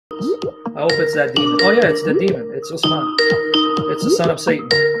I hope it's that demon. Oh yeah, it's the demon. It's Usman. It's the son of Satan.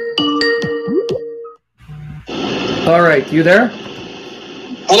 All right, you there?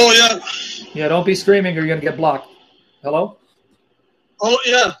 Hello, yeah. Yeah, don't be screaming or you're gonna get blocked. Hello? Oh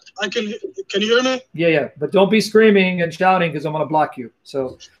yeah, I can you hear me? Yeah, but don't be screaming and shouting because I'm gonna block you.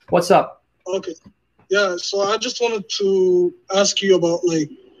 So what's up? Okay. Yeah, so I just wanted to ask you about like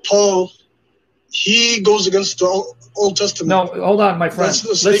Paul. He goes against the Old Testament. No, hold on, my friend. That's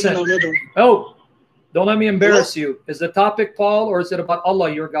the statement I read. Oh, don't let me embarrass you. Is the topic Paul or is it about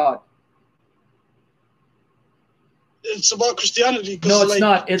Allah, your God? It's about Christianity. No, it's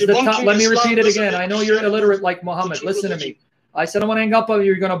not. It's the top. Let me repeat it again. I know you're illiterate like Muhammad. Listen to me. I said I want to hang up on you.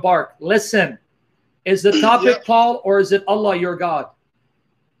 You're going to bark. Listen. Is the topic Paul or is it Allah, your God?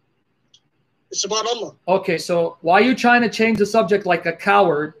 It's about Allah. Okay, so why are you trying to change the subject like a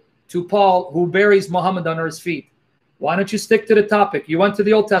coward to Paul who buries Muhammad under his feet? Why don't you stick to the topic? You went to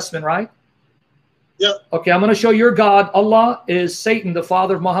the Old Testament, right? Yeah. Okay, I'm going to show your God. Allah is Satan, the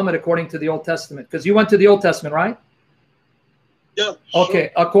father of Muhammad, according to the Old Testament. Because you went to the Old Testament, right? Yeah.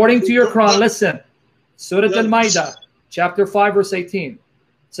 Okay, sure. According to your Quran, listen. Surah Al-Ma'idah, chapter 5, verse 18. It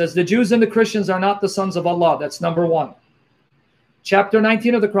says, the Jews and the Christians are not the sons of Allah. That's number 1. Chapter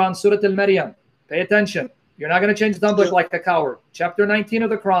 19 of the Quran, Surah Al-Maryam. Pay attention. You're not going to change the subject like a coward. Chapter 19 of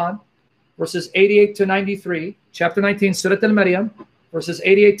the Quran, verses 88 to 93. Chapter 19, Surah Al-Maryam, verses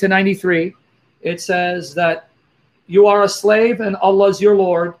 88 to 93. It says that you are a slave and Allah is your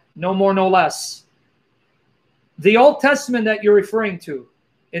Lord, no more, no less. The Old Testament that you're referring to,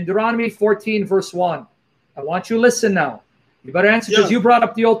 in Deuteronomy 14, verse 1. I want you to listen now. You better answer because you brought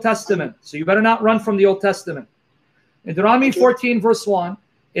up the Old Testament. So you better not run from the Old Testament. In Deuteronomy 14, verse 1,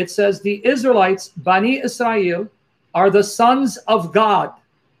 it says, the Israelites, Bani Israel, are the sons of God.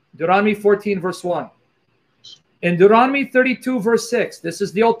 Deuteronomy 14, verse 1. In Deuteronomy 32, verse 6, this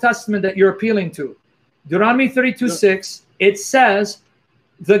is the Old Testament that you're appealing to. Deuteronomy 32, 6, it says,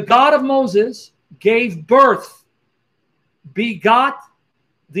 the God of Moses gave birth, begot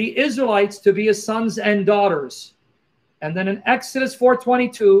the Israelites to be his sons and daughters. And then in Exodus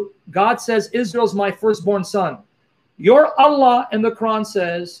 4:22, God says, Israel's my firstborn son. Your Allah in the Quran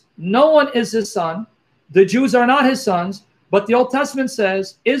says, no one is his son. The Jews are not his sons. But the Old Testament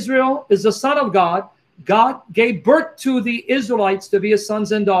says, Israel is the son of God. God gave birth to the Israelites to be his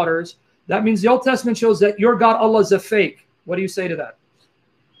sons and daughters. That means the Old Testament shows that your God, Allah, is a fake. What do you say to that?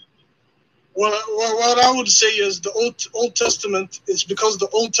 What I would say is the Old Testament, it's because the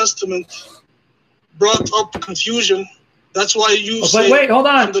Old Testament brought up confusion. That's why you say, wait, hold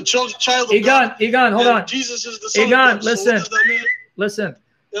on. The child of Egan, hold on. Jesus is the son of God. Listen, so what does that mean? Listen.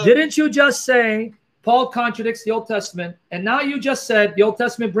 Yeah. Didn't you just say Paul contradicts the Old Testament? And now you just said the Old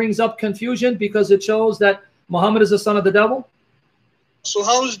Testament brings up confusion because it shows that Muhammad is the son of the devil? So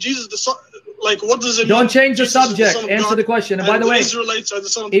how is Jesus the son? Like, what does it mean? Don't change the Jesus subject. Answer the question. And by the way, Israelites are the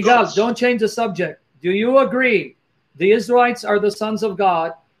son of God. Don't change the subject. Do you agree the Israelites are the sons of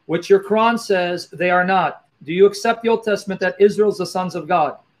God, which your Quran says they are not? Do you accept the Old Testament that Israel's the sons of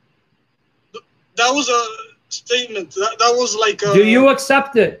God? That was a statement. That was like. Do you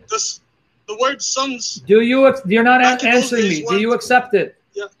accept it? The word sons. You're not answering me. Do you accept it?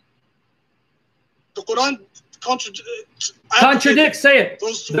 Yeah. The Quran contradicts. Say it.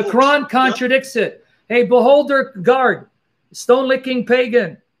 The Quran contradicts it. Hey, beholder guard, stone licking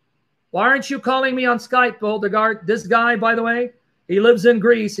pagan. Why aren't you calling me on Skype, beholder guard? This guy, by the way, he lives in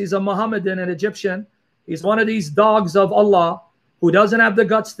Greece. He's a Mohammedan, an Egyptian. He's one of these dogs of Allah who doesn't have the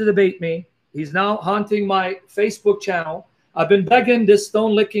guts to debate me. He's now haunting my Facebook channel. I've been begging this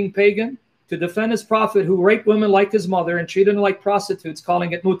stone-licking pagan to defend his prophet who raped women like his mother and treated them like prostitutes,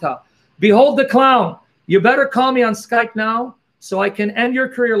 calling it muta. Behold the clown. You better call me on Skype now so I can end your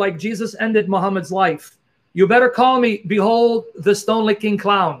career like Jesus ended Muhammad's life. You better call me, behold the stone-licking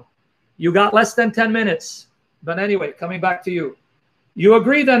clown. You got less than 10 minutes. But anyway, coming back to you. You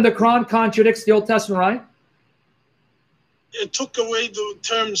agree then the Quran contradicts the Old Testament, right? It took away the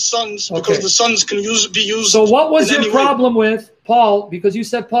term sons because the sons can be used. So what was your problem with Paul? Because you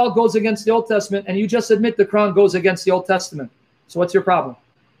said Paul goes against the Old Testament and you just admit the Quran goes against the Old Testament. So what's your problem?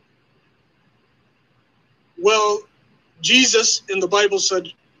 Well, Jesus in the Bible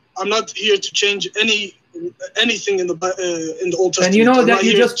said, I'm not here to change anything in the Old Testament. And you know that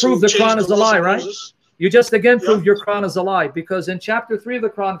you just proved the Quran is a lie, right? You just again proved your Quran is a lie, because in chapter 3 of the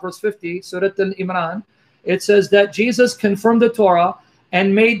Quran, verse 50, Surah Al-Imran, it says that Jesus confirmed the Torah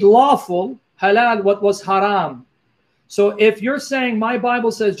and made lawful, halal, what was haram. So if you're saying my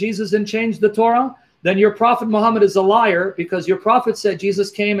Bible says Jesus didn't change the Torah, then your prophet Muhammad is a liar, because your prophet said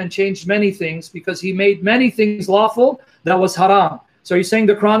Jesus came and changed many things because he made many things lawful that was haram. So you're saying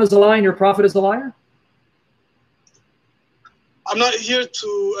the Quran is a lie and your prophet is a liar? I'm not here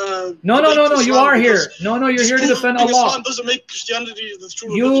to. No. You are here. No. You're here to defend Allah. Islam doesn't make Christianity the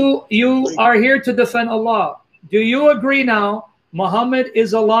true religion. You are here to defend Allah. Do you agree now? Muhammad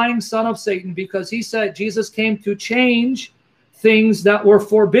is a lying son of Satan because he said Jesus came to change things that were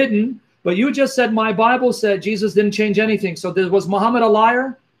forbidden. But you just said my Bible said Jesus didn't change anything. So was Muhammad a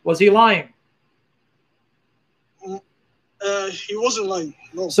liar? Was he lying? He wasn't lying.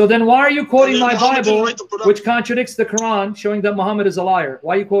 No. So then why are you quoting my Muhammad Bible, didn't write the Quran, which contradicts the Quran, showing that Muhammad is a liar?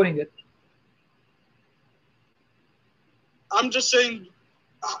 Why are you quoting it? I'm just saying,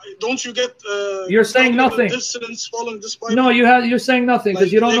 don't you get? You're saying nothing. Dissidents following this Bible? No, you're saying nothing because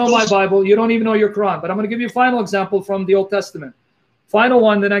Like, you don't know my goes, Bible. You don't even know your Quran. But I'm going to give you a final example from the Old Testament. Final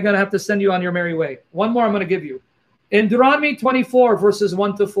one, then I'm going to have to send you on your merry way. One more I'm going to give you. In Deuteronomy 24, verses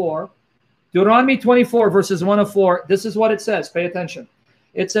 1 to 4, Deuteronomy 24, verses 1 to 4, this is what it says. Pay attention.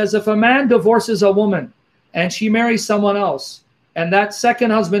 It says, if a man divorces a woman and she marries someone else, and that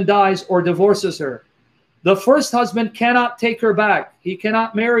second husband dies or divorces her, the first husband cannot take her back. He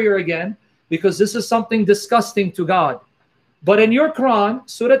cannot marry her again because this is something disgusting to God. But in your Quran,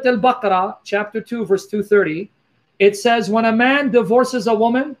 Surah Al-Baqarah, chapter 2, verse 230, it says, when a man divorces a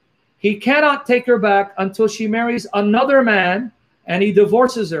woman, he cannot take her back until she marries another man and he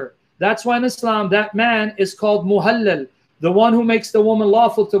divorces her. That's why in Islam, that man is called muhallal, the one who makes the woman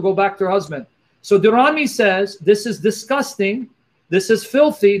lawful to go back to her husband. So Deuteronomy says, this is disgusting, this is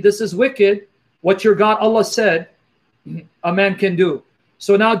filthy, this is wicked, what your God Allah said a man can do.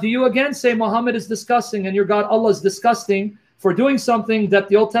 So now do you again say Muhammad is disgusting and your God Allah is disgusting for doing something that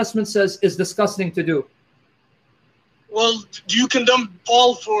the Old Testament says is disgusting to do? Well, do you condemn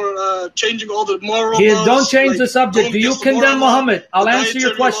Paul for changing all the moral laws? Don't change like, the subject. Do you condemn Muhammad? I'll answer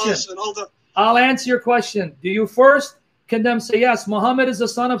your question. I'll answer your question. Do you first condemn, say, yes, Muhammad is the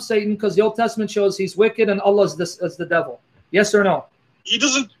son of Satan because the Old Testament shows he's wicked and Allah is the devil? Yes or no? He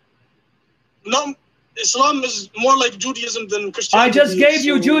doesn't. No, Islam is more like Judaism than Christianity. I just gave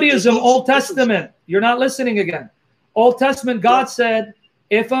you Judaism, Old Testament. You're not listening again. Old Testament, God said,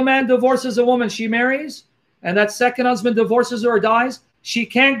 if a man divorces a woman, she marries, and that second husband divorces her or dies, she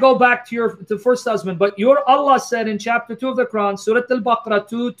can't go back to the first husband. But your Allah said in chapter 2 of the Quran, Surah Al-Baqarah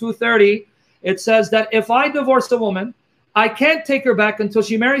 2:30, it says that if I divorce a woman, I can't take her back until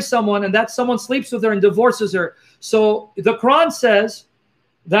she marries someone, and that someone sleeps with her and divorces her. So the Quran says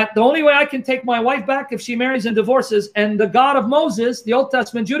that the only way I can take my wife back if she marries and divorces, and the God of Moses, the Old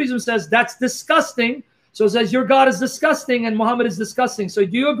Testament, Judaism says that's disgusting. So it says your God is disgusting and Muhammad is disgusting. So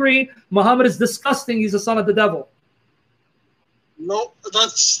do you agree Muhammad is disgusting? He's the son of the devil. No,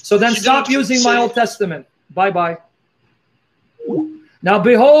 that's... So then stop using my Old Testament. Bye-bye. Now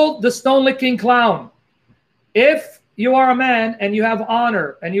behold the stone-licking clown. If you are a man and you have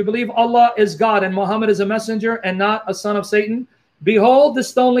honor and you believe Allah is God and Muhammad is a messenger and not a son of Satan, behold the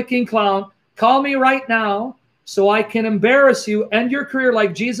stone-licking clown. Call me right now so I can embarrass you, end your career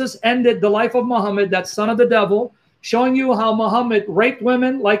like Jesus ended the life of Muhammad, that son of the devil, showing you how Muhammad raped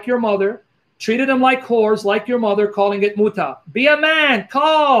women like your mother, treated them like whores like your mother, calling it muta. Be a man,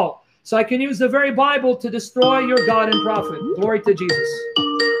 call, so I can use the very Bible to destroy your God and prophet. Glory to Jesus.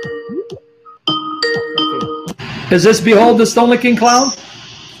 Okay. Is this behold the stone-licking clown?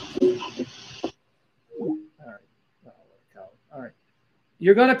 All right.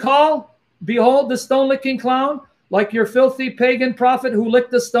 You're going to call? Behold the stone-licking clown, like your filthy pagan prophet who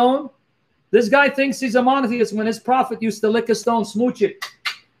licked the stone. This guy thinks he's a monotheist when his prophet used to lick a stone, smooch it.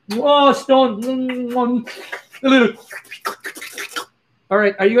 Oh, stone. All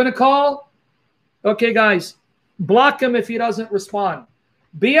right, are you going to call? Okay, guys, block him if he doesn't respond.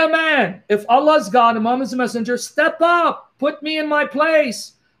 Be a man. If Allah's God and Muhammad's a messenger, step up. Put me in my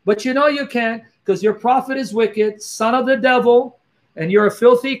place. But you know you can't because your prophet is wicked, son of the devil, and you're a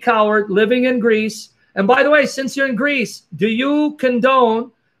filthy coward living in Greece. And by the way, since you're in Greece, do you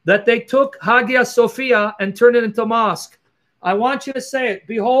condone that they took Hagia Sophia and turned it into a mosque? I want you to say it.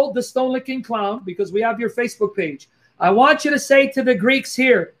 Behold the stone-licking clown, because we have your Facebook page. I want you to say to the Greeks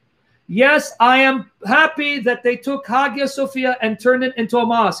here, yes, I am happy that they took Hagia Sophia and turned it into a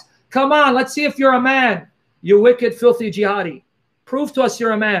mosque. Come on, let's see if you're a man, you wicked, filthy jihadi. Prove to us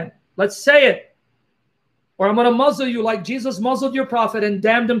you're a man. Let's say it. Or I'm going to muzzle you like Jesus muzzled your prophet and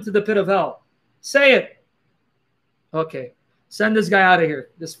damned him to the pit of hell. Say it. Okay. Send this guy out of here,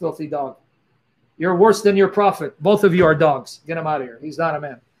 this filthy dog. You're worse than your prophet. Both of you are dogs. Get him out of here. He's not a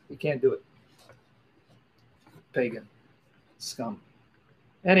man. He can't do it. Pagan. Scum.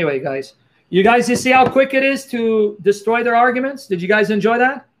 Anyway, guys. You see how quick it is to destroy their arguments? Did you guys enjoy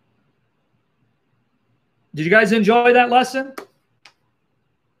that? Did you guys enjoy that lesson?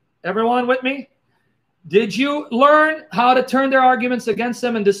 Everyone with me? Did you learn how to turn their arguments against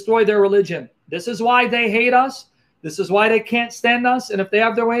them and destroy their religion? This is why they hate us. This is why they can't stand us. And if they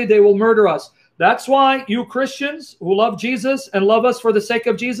have their way, they will murder us. That's why you Christians who love Jesus and love us for the sake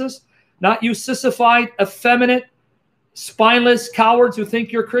of Jesus, not you sissified, effeminate, spineless cowards who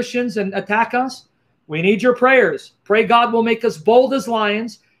think you're Christians and attack us. We need your prayers. Pray God will make us bold as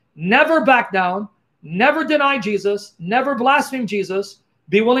lions, never back down, never deny Jesus, never blaspheme Jesus,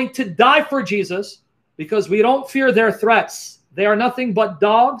 be willing to die for Jesus, because we don't fear their threats. They are nothing but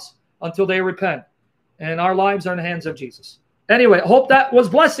dogs until they repent. And our lives are in the hands of Jesus. Anyway, I hope that was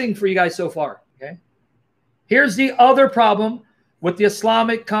blessing for you guys so far. Okay. Here's the other problem with the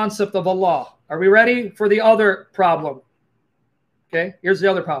Islamic concept of Allah. Are we ready for the other problem? Okay. Here's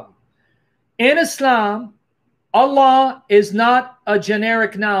the other problem. In Islam, Allah is not a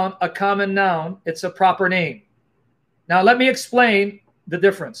generic noun, a common noun. It's a proper name. Now, let me explain the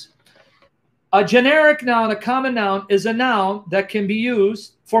difference. A generic noun, a common noun, is a noun that can be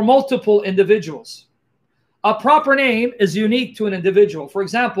used for multiple individuals. A proper name is unique to an individual. For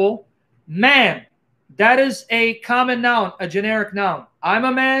example, man, that is a common noun, a generic noun. I'm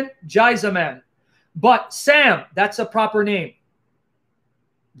a man, Jai's a man. But Sam, that's a proper name.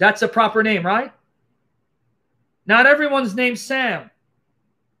 That's a proper name, right? Not everyone's named Sam.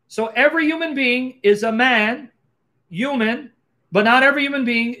 So every human being is a man, human, but not every human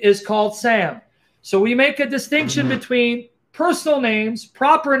being is called Sam. So we make a distinction between personal names,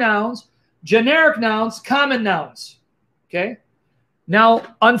 proper nouns, generic nouns, common nouns. Okay?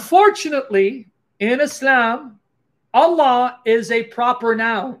 Now, unfortunately, in Islam, Allah is a proper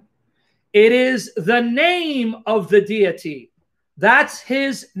noun. It is the name of the deity. That's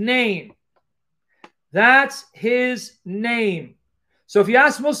his name. That's his name. So if you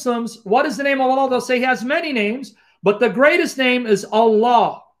ask Muslims, what is the name of Allah? They'll say he has many names, but the greatest name is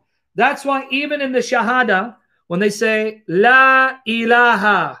Allah. That's why even in the Shahada, when they say, La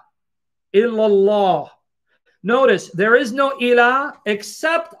ilaha illallah, notice there is no ilah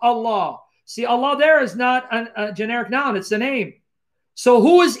except Allah. See, Allah there is not a generic noun, it's a name. So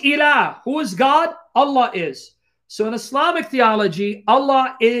who is ilah? Who is God? Allah is. So in Islamic theology,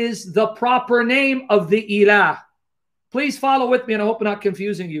 Allah is the proper name of the ilah. Please follow with me, and I hope I'm not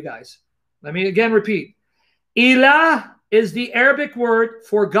confusing you guys. Let me again repeat. Ilah is the Arabic word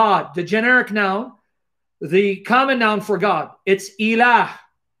for God, the generic noun, the common noun for God. It's ilah.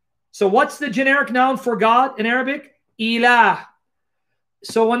 So what's the generic noun for God in Arabic? Ilah.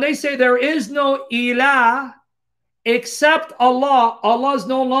 So when they say there is no ilah except Allah, Allah is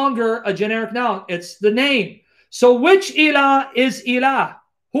no longer a generic noun. It's the name. So which ilah is ilah?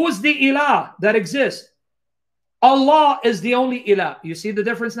 Who is the ilah that exists? Allah is the only ilah. You see the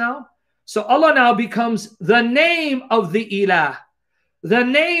difference now? So Allah now becomes the name of the ilah, the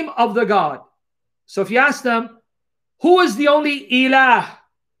name of the God. So if you ask them, who is the only ilah?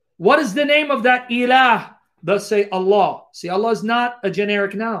 What is the name of that ilah? They'll say Allah. See, Allah is not a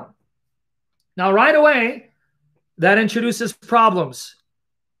generic noun. Now, right away, that introduces problems.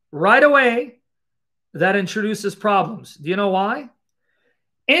 Right away, that introduces problems. Do you know why?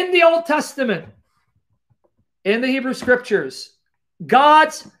 In the Old Testament, in the Hebrew Scriptures,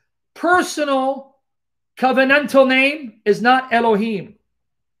 God's personal covenantal name is not Elohim.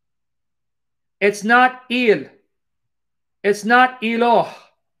 It's not Il. It's not Eloh.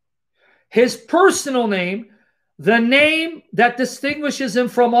 His personal name, the name that distinguishes him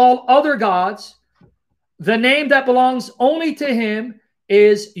from all other gods, the name that belongs only to him,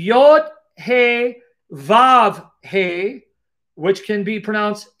 is Yod He Vav He, which can be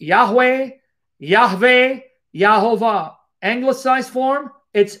pronounced Yahweh, Yahweh, Yahovah. Anglicized form,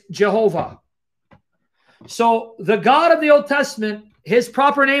 it's Jehovah. So the God of the Old Testament, his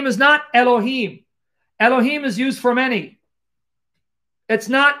proper name is not Elohim. Elohim is used for many. It's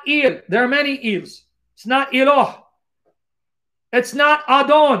not Il. There are many Ils. It's not Eloh. It's not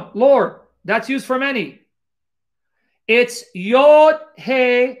Adon, Lord. That's used for many. It's Yod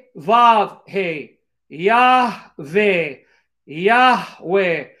He Vav He. Yahweh,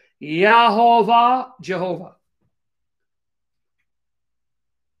 Yahweh, Yahovah, Jehovah.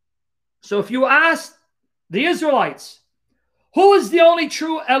 So if you ask the Israelites, who is the only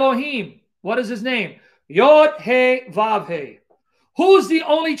true Elohim? What is his name? Yod He Vav He. Who's the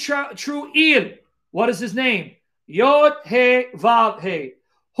only true Il? What is his name? Yod He Vav He.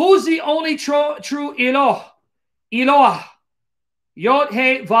 Who's the only true Eloh? Eloah. Yod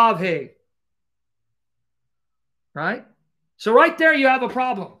He Vav He. Right? So right there you have a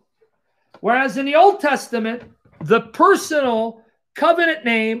problem. Whereas in the Old Testament, the personal covenant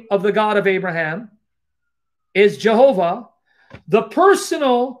name of the God of Abraham is Jehovah. The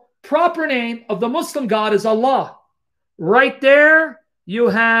personal proper name of the Muslim God is Allah. Right there, you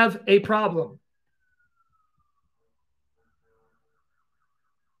have a problem.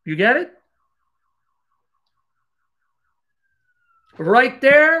 You get it? Right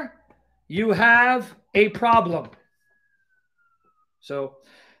there, you have a problem. So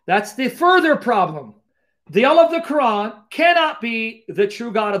that's the further problem. The Allah of the Quran cannot be the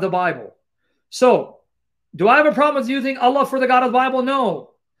true God of the Bible. So, do I have a problem with using Allah for the God of the Bible?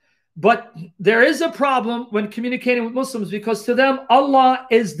 No. But there is a problem when communicating with Muslims, because to them, Allah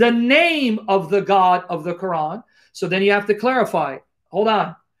is the name of the God of the Quran. So then you have to clarify. Hold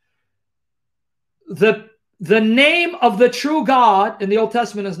on. The name of the true God in the Old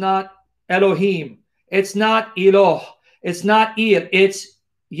Testament is not Elohim. It's not Eloh. It's not Il. It's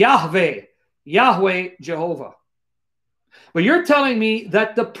Yahweh. Yahweh, Jehovah. But you're telling me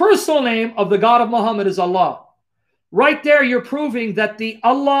that the personal name of the God of Muhammad is Allah. Right there, you're proving that the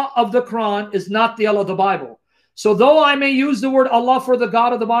Allah of the Quran is not the Allah of the Bible. So though I may use the word Allah for the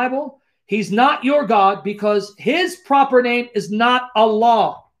God of the Bible, he's not your God, because his proper name is not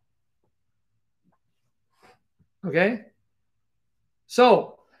Allah. Okay?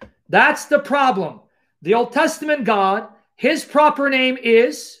 So that's the problem. The Old Testament God, his proper name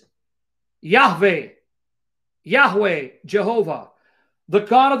is Yahweh. Yahweh, Jehovah. The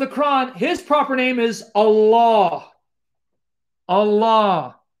God of the Quran, his proper name is Allah.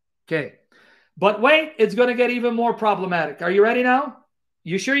 Allah. Okay. But wait, it's going to get even more problematic. Are you ready now?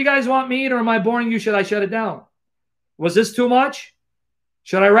 You sure you guys want me, or am I boring you? Should I shut it down? Was this too much?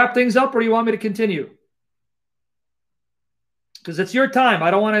 Should I wrap things up, or do you want me to continue? Because it's your time.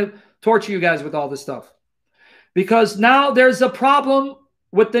 I don't want to torture you guys with all this stuff. Because now there's a problem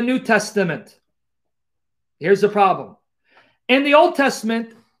with the New Testament. Here's the problem. In the Old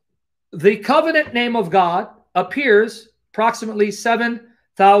Testament, the covenant name of God appears approximately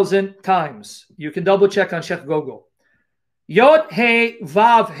 7,000 times. You can double check on Sheikh Google. Yod He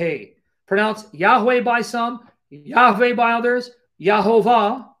Vav He, pronounced Yahweh by some, Yahweh by others,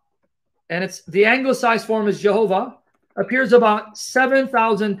 Yahovah, and it's the anglicized form is Jehovah, appears about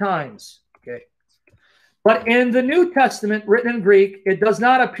 7,000 times. Okay, but in the New Testament, written in Greek, it does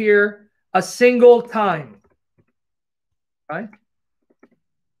not appear a single time. Right?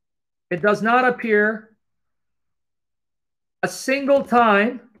 It does not appear a single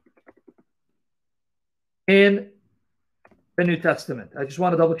time in the New Testament. I just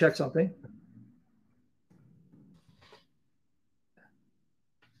want to double check something.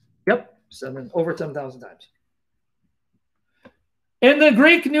 Yep, over 7,000 times. In the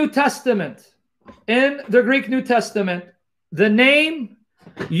Greek New Testament, the name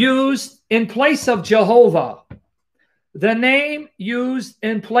used in place of Jehovah,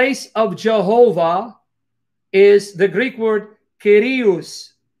 is the Greek word Kyrios,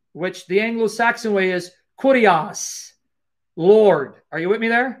 which the Anglo-Saxon way is Kurios, Lord. Are you with me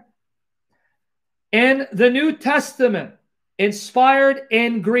there? In the New Testament, inspired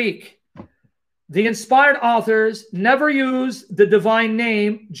in Greek, the inspired authors never use the divine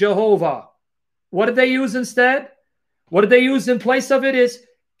name Jehovah. What did they use instead? What did they use in place of it is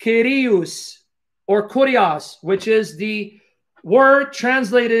Kyrios or Kurios, which is the word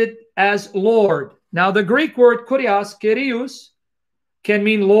translated as Lord. Now, the Greek word Kurios, Kyrios, can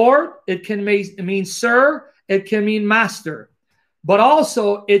mean Lord, it can mean sir, it can mean master. But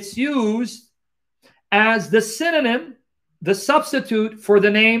also, it's used as the synonym, the substitute for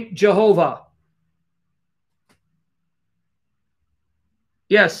the name Jehovah.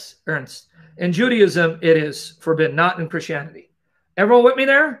 Yes, Ernst. In Judaism, it is forbidden, not in Christianity. Everyone with me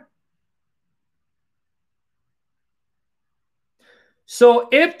there? So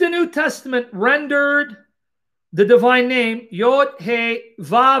if the New Testament rendered the divine name Yod He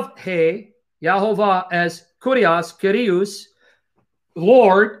Vav He, Yahovah, as Kurios, Kyrios,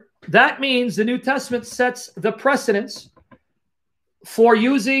 Lord, that means the New Testament sets the precedence for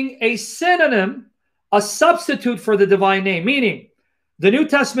using a synonym, a substitute for the divine name, meaning the New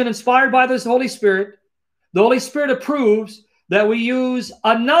Testament, inspired by this Holy Spirit, the Holy Spirit approves that we use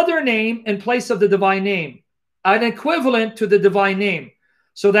another name in place of the divine name, an equivalent to the divine name,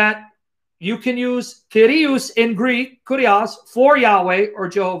 so that you can use Kyrios in Greek, Kurios, for Yahweh or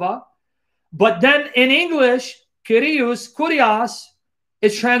Jehovah, but then in English, Kyrios, Kurios,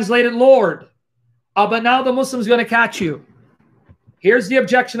 is translated Lord. But now the Muslim's going to catch you. Here's the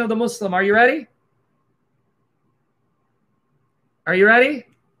objection of the Muslim. Are you ready? Are you ready?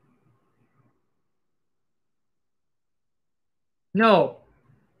 No.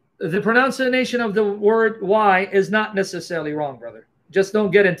 The pronunciation of the word Y is not necessarily wrong, brother. Just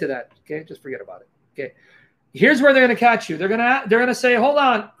don't get into that. Okay? Just forget about it. Okay? Here's where they're going to catch you. They're going to say, hold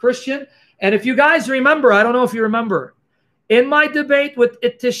on, Christian. And if you guys remember, I don't know if you remember, in my debate with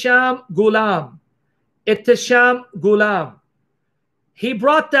Ittisham Ghulam, he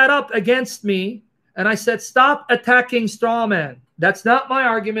brought that up against me. And I said, stop attacking straw man. That's not my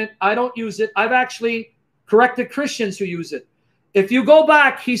argument. I don't use it. I've actually corrected Christians who use it. If you go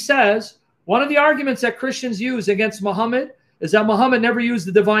back, he says, one of the arguments that Christians use against Muhammad is that Muhammad never used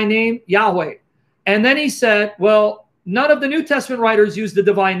the divine name, Yahweh. And then he said, well, none of the New Testament writers use the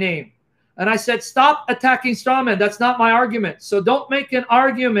divine name. And I said, stop attacking straw men. That's not my argument. So don't make an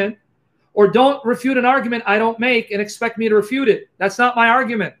argument or don't refute an argument I don't make and expect me to refute it. That's not my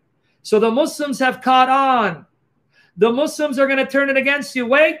argument. So the Muslims have caught on. The Muslims are going to turn it against you.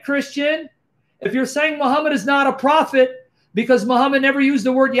 Wait, Christian, if you're saying Muhammad is not a prophet because Muhammad never used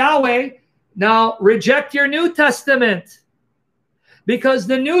the word Yahweh, now reject your New Testament. Because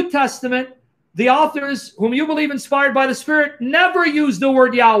the New Testament, the authors whom you believe inspired by the Spirit never use the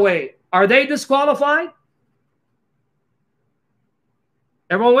word Yahweh. Are they disqualified?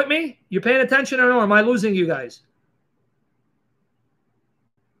 Everyone with me? You paying attention or no? Am I losing you guys?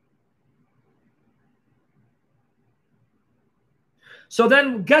 So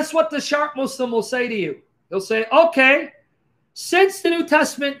then guess what the sharp Muslim will say to you? They'll say, okay, since the New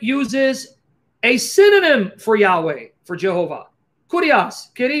Testament uses a synonym for Yahweh, for Jehovah,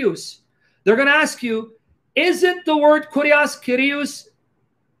 Kurios, Kyrios, they're going to ask you, isn't the word Kurios, Kyrios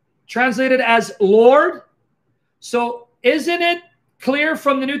translated as Lord? So isn't it clear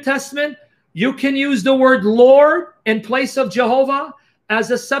from the New Testament you can use the word Lord in place of Jehovah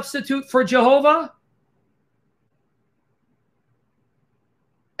as a substitute for Jehovah?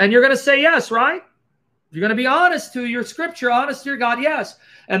 And you're going to say yes, right? You're going to be honest to your scripture, honest to your God, yes.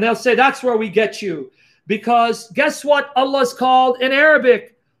 And they'll say that's where we get you. Because guess what Allah is called in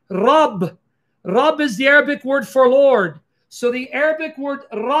Arabic? Rabb. Rabb is the Arabic word for Lord. So the Arabic word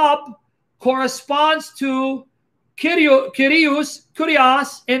Rabb corresponds to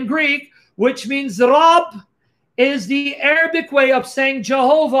Kyrios in Greek, which means Rabb is the Arabic way of saying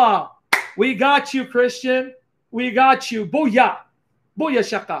Jehovah. We got you, Christian. We got you. Booyah. Booyah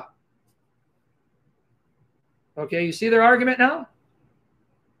shaka. Okay, you see their argument now?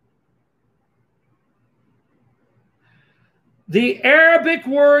 The Arabic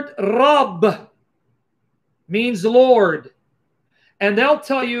word Rabb means Lord. And they'll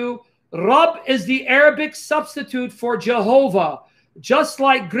tell you Rabb is the Arabic substitute for Jehovah. Just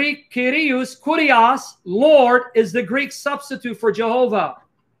like Greek Kyrios, Kurios, Lord, is the Greek substitute for Jehovah.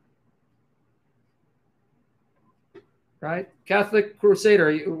 Right? Catholic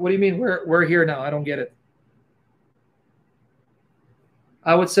Crusader, what do you mean we're here now? I don't get it.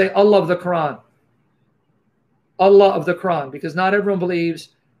 I would say Allah of the Quran. Allah of the Quran, because not everyone believes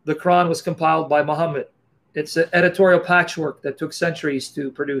the Quran was compiled by Muhammad. It's an editorial patchwork that took centuries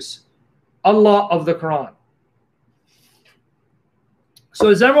to produce. Allah of the Quran. So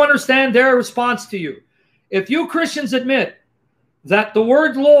does everyone understand their response to you? If you Christians admit that the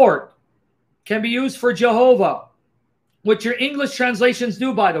word Lord can be used for Jehovah, which your English translations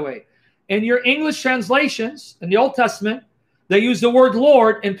do, by the way. In your English translations, in the Old Testament, they use the word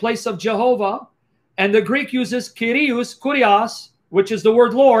Lord in place of Jehovah, and the Greek uses Kyrios, Kurios, which is the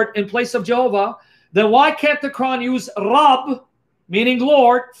word Lord, in place of Jehovah. Then why can't the Quran use Rabb, meaning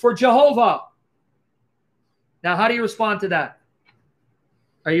Lord, for Jehovah? Now, how do you respond to that?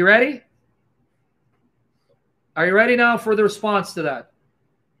 Are you ready? Are you ready now for the response to that?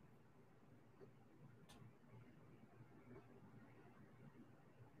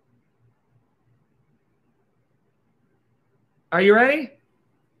 Are you ready?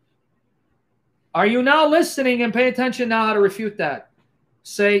 Are you now listening and pay attention now how to refute that?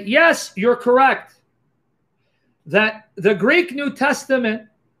 Say, yes, you're correct. That the Greek New Testament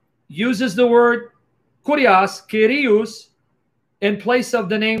uses the word Kurios, Kyrios, in place of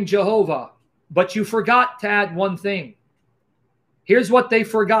the name Jehovah. But you forgot to add one thing. Here's what they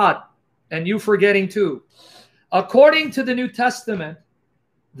forgot, and you forgetting too. According to the New Testament,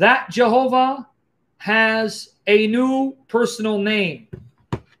 that Jehovah has a new personal name.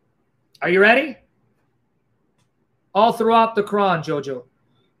 Are you ready? All throughout the Quran, Jojo.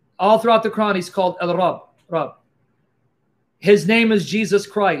 All throughout the Quran, he's called El-Rab. His name is Jesus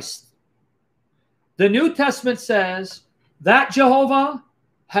Christ. The New Testament says that Jehovah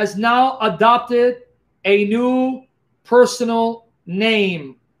has now adopted a new personal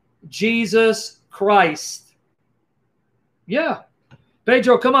name, Jesus Christ. Yeah.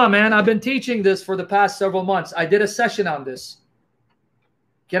 Pedro, come on, man. I've been teaching this for the past several months. I did a session on this.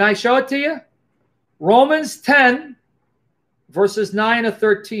 Can I show it to you? Romans 10, verses 9 to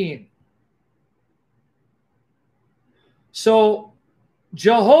 13. So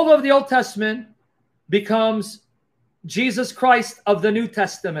Jehovah of the Old Testament becomes Jesus Christ of the New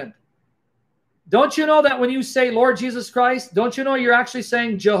Testament. Don't you know that when you say Lord Jesus Christ, don't you know you're actually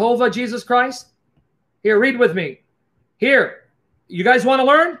saying Jehovah Jesus Christ? Here, read with me. Here, you guys want to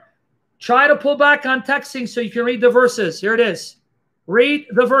learn? Try to pull back on texting so you can read the verses. Here it is. Read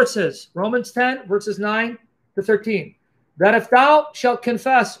the verses. Romans 10, verses 9 to 13. That if thou shalt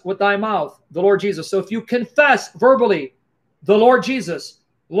confess with thy mouth the Lord Jesus. So if you confess verbally the Lord Jesus,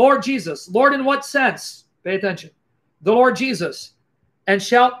 Lord in what sense? Pay attention. The Lord Jesus. And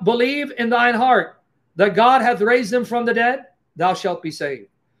shalt believe in thine heart that God hath raised him from the dead, thou shalt be saved.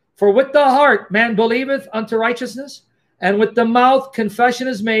 For with the heart man believeth unto righteousness, and with the mouth confession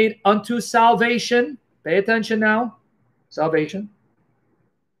is made unto salvation. Pay attention now. Salvation.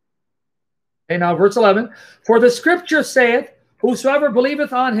 Okay, now verse 11. For the scripture saith, whosoever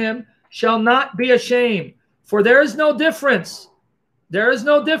believeth on him shall not be ashamed. For there is no difference. There is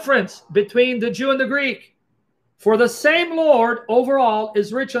no difference between the Jew and the Greek. For the same Lord over all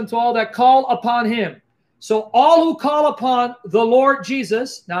is rich unto all that call upon him. So all who call upon the Lord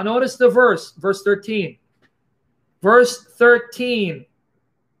Jesus. Now notice the verse 13. Verse 13.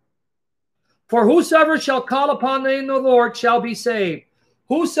 For whosoever shall call upon the name of the Lord shall be saved.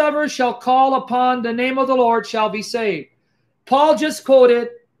 Whosoever shall call upon the name of the Lord shall be saved. Paul just quoted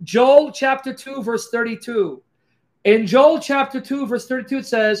Joel chapter 2, verse 32. In Joel chapter 2, verse 32, it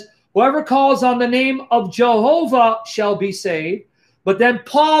says, whoever calls on the name of Jehovah shall be saved. But then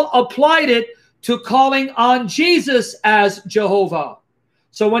Paul applied it to calling on Jesus as Jehovah.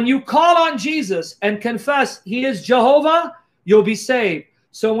 So when you call on Jesus and confess he is Jehovah, you'll be saved.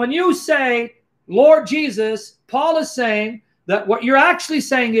 So when you say, Lord Jesus, Paul is saying that what you're actually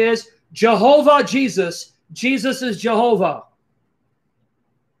saying is Jehovah Jesus. Jesus is Jehovah.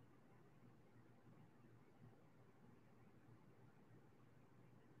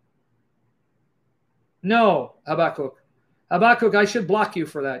 No, Habakkuk. Habakkuk, I should block you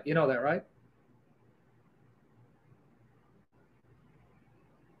for that. You know that, right?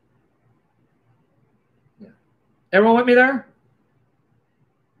 Yeah. Everyone with me there?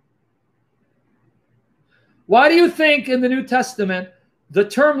 Why do you think in the New Testament the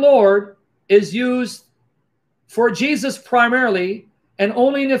term Lord is used for Jesus primarily, and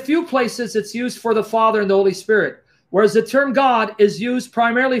only in a few places it's used for the Father and the Holy Spirit, whereas the term God is used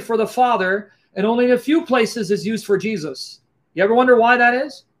primarily for the Father and only in a few places is used for Jesus? You ever wonder why that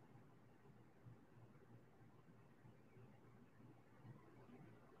is?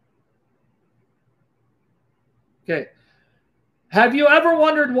 Okay. Have you ever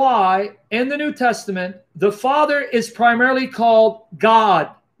wondered why in the New Testament the Father is primarily called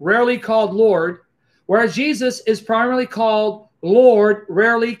God, rarely called Lord, whereas Jesus is primarily called Lord,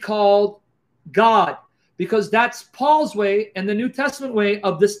 rarely called God? Because that's Paul's way and the New Testament way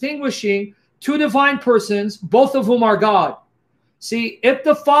of distinguishing two divine persons, both of whom are God. See, if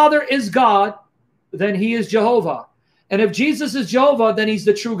the Father is God, then he is Jehovah. And if Jesus is Jehovah, then he's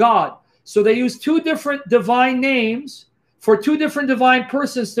the true God. So they use two different divine names for two different divine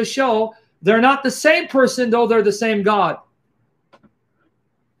persons to show they're not the same person, though they're the same God.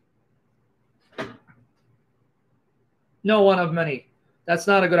 No, one of many. That's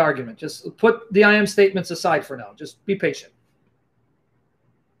not a good argument. Just put the I am statements aside for now. Just be patient.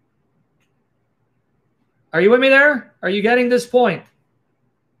 Are you with me there? Are you getting this point?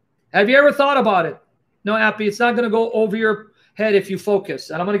 Have you ever thought about it? No, Appy, it's not going to go over your head if you focus.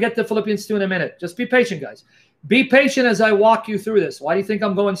 And I'm going to get to Philippians 2 in a minute. Just be patient, guys. Be patient as I walk you through this. Why do you think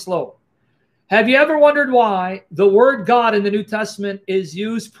I'm going slow? Have you ever wondered why the word God in the New Testament is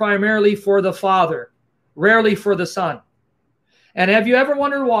used primarily for the Father, rarely for the Son? And have you ever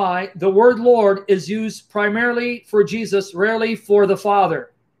wondered why the word Lord is used primarily for Jesus, rarely for the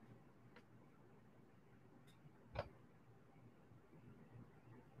Father?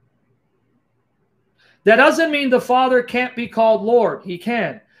 That doesn't mean the Father can't be called Lord. He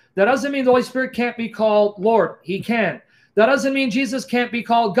can. That doesn't mean the Holy Spirit can't be called Lord. He can. That doesn't mean Jesus can't be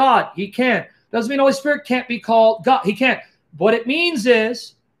called God. He can. Doesn't mean the Holy Spirit can't be called God. He can't. What it means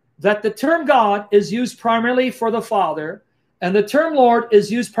is that the term God is used primarily for the Father, and the term Lord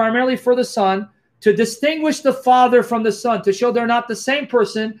is used primarily for the Son to distinguish the Father from the Son, to show they're not the same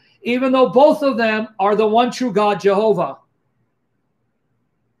person, even though both of them are the one true God, Jehovah.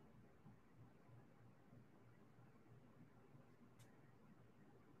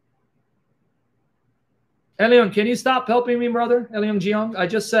 Elion, can you stop helping me, brother? Elion Jiong, I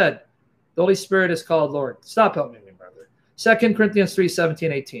just said the Holy Spirit is called Lord. Stop helping me, brother. 2 Corinthians 3,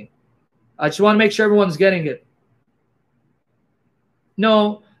 17, 18. I just want to make sure everyone's getting it.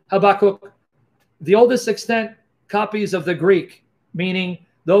 No, Habakkuk, the oldest extant copies of the Greek, meaning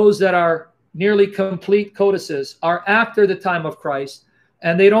those that are nearly complete codices, are after the time of Christ,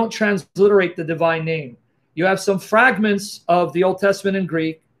 and they don't transliterate the divine name. You have some fragments of the Old Testament in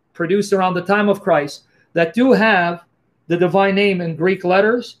Greek produced around the time of Christ that do have the divine name in Greek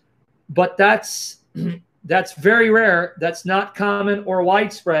letters, but that's very rare. That's not common or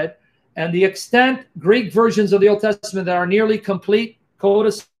widespread. And the extent Greek versions of the Old Testament that are nearly complete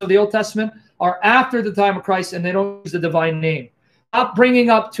codices of the Old Testament are after the time of Christ, and they don't use the divine name. Stop bringing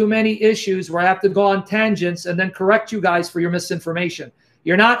up too many issues where I have to go on tangents and then correct you guys for your misinformation.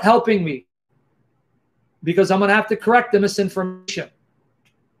 You're not helping me, because I'm going to have to correct the misinformation.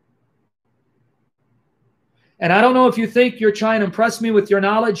 And I don't know if you think you're trying to impress me with your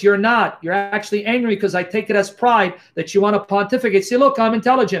knowledge. You're not. You're actually angry because I take it as pride that you want to pontificate. See, look, I'm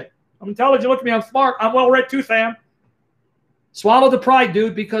intelligent. I'm intelligent. Look at me. I'm smart. I'm well-read too, fam. Swallow the pride,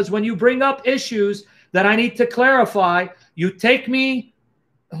 dude, because when you bring up issues that I need to clarify, you take me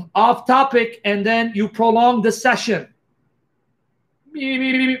off topic and then you prolong the session.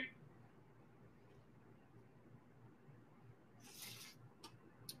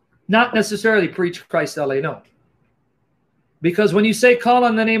 Not necessarily preach Christ LA, no. Because when you say call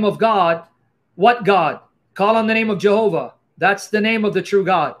on the name of God, what God? Call on the name of Jehovah. That's the name of the true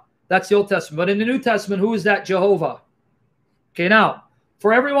God. That's the Old Testament. But in the New Testament, who is that Jehovah? Okay, now,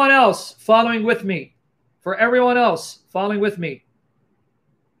 for everyone else following with me,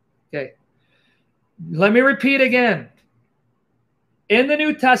 okay, let me repeat again. In the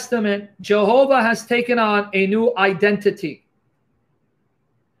New Testament, Jehovah has taken on a new identity.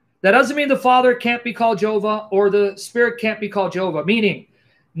 That doesn't mean the Father can't be called Jehovah or the Spirit can't be called Jehovah. Meaning,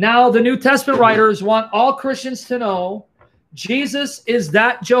 now the New Testament writers want all Christians to know Jesus is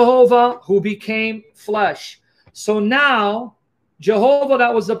that Jehovah who became flesh. So now, Jehovah,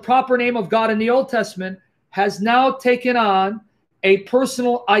 that was the proper name of God in the Old Testament, has now taken on a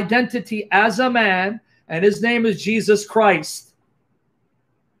personal identity as a man, and his name is Jesus Christ.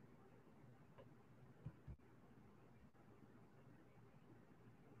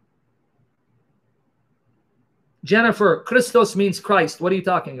 Jennifer, Christos means Christ. What are you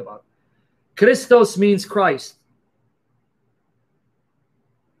talking about? Christos means Christ.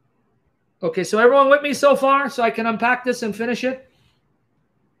 Okay, so everyone with me so far, so I can unpack this and finish it?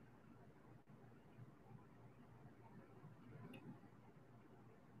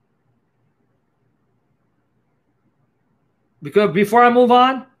 Because before I move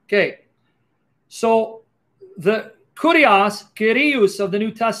on, okay. So the Kyrios of the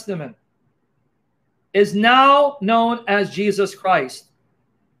New Testament is now known as Jesus Christ.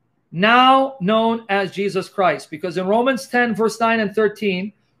 Now known as Jesus Christ. Because in Romans 10, verse 9 and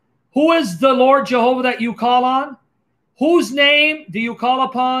 13, who is the Lord Jehovah that you call on? Whose name do you call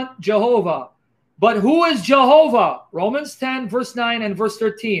upon? Jehovah. But who is Jehovah? Romans 10, verse 9 and verse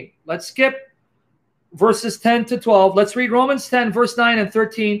 13. Let's skip verses 10 to 12. Let's read Romans 10, verse 9 and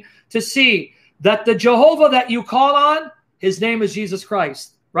 13 to see that the Jehovah that you call on, his name is Jesus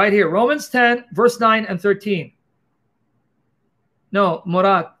Christ. Right here, Romans 10, verse 9 and 13. No,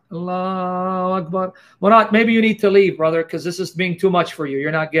 Murat. Allahu Akbar. Murat, maybe you need to leave, brother, because this is being too much for you. You're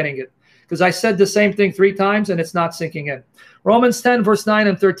not getting it. Because I said the same thing 3 times and it's not sinking in. Romans 10, verse 9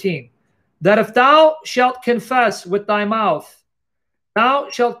 and 13. That if thou shalt confess with thy mouth, the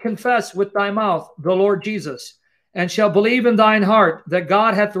Lord Jesus, and shall believe in thine heart that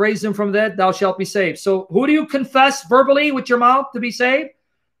God hath raised him from the dead, thou shalt be saved. So who do you confess verbally with your mouth to be saved?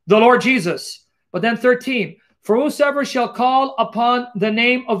 The Lord Jesus. But then 13, for whosoever shall call upon the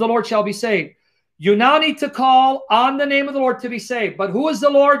name of the Lord shall be saved. You now need to call on the name of the Lord to be saved. But who is the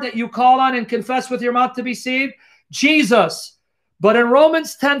Lord that you call on and confess with your mouth to be saved? Jesus. But in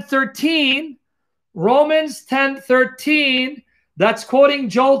Romans 10:13, that's quoting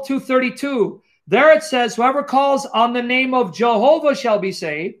Joel 2:32. There it says, whoever calls on the name of Jehovah shall be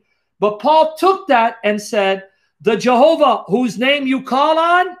saved. But Paul took that and said, the Jehovah whose name you call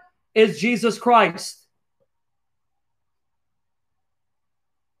on is Jesus Christ.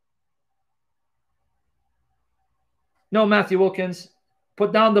 No, Matthew Wilkins,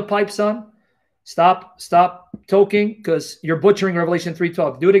 put down the pipe, son. Stop talking, because you're butchering Revelation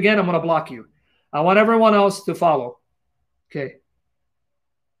 3:12. Do it again, I'm going to block you. I want everyone else to follow. Okay.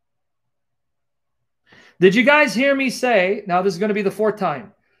 Did you guys hear me say, now this is going to be the 4th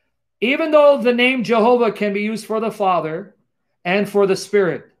time, even though the name Jehovah can be used for the Father and for the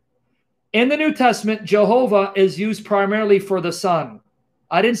Spirit, in the New Testament, Jehovah is used primarily for the Son.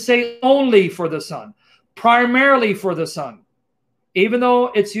 I didn't say only for the Son, primarily for the Son. Even though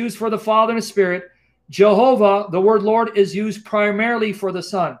it's used for the Father and the Spirit, Jehovah, the word Lord, is used primarily for the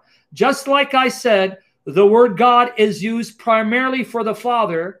Son. Just like I said, the word God is used primarily for the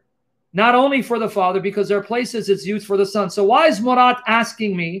Father, not only for the Father, because there are places it's used for the Son. So why is Murat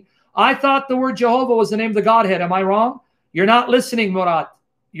asking me? I thought the word Jehovah was the name of the Godhead. Am I wrong? You're not listening, Murat.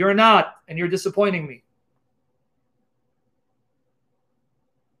 You're not, and you're disappointing me.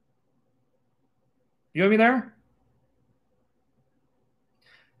 You have me there?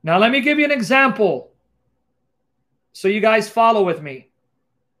 Now let me give you an example so you guys follow with me.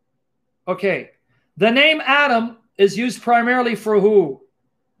 Okay. The name Adam is used primarily for who?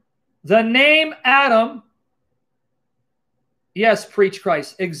 The name Adam. Yes, preach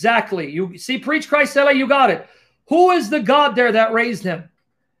Christ. Exactly. You see, preach Christ, LA, you got it. Who is the God there that raised him?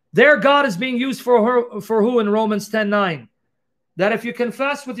 Their God is being used for who in Romans 10:9? That if you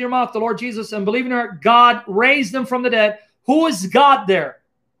confess with your mouth the Lord Jesus and believe in your heart, God raised him from the dead. Who is God there?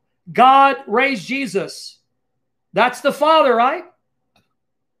 God raised Jesus. That's the Father, right?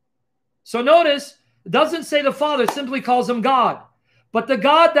 So notice, it doesn't say the Father, it simply calls him God. But the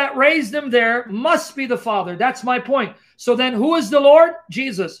God that raised him there must be the Father. That's my point. So then who is the Lord?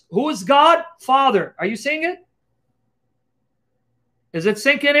 Jesus. Who is God? Father. Are you seeing it? Is it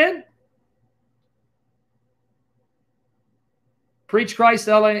sinking in? Preach Christ,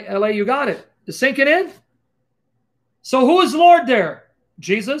 LA, you got it. Is sinking in? So who is Lord there?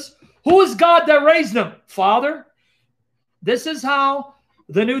 Jesus. Who is God that raised him? Father. This is how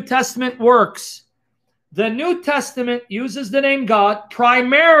the New Testament works. The New Testament uses the name God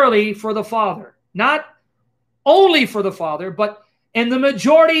primarily for the Father. Not only for the Father, but in the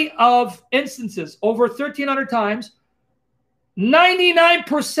majority of instances, over 1,300 times,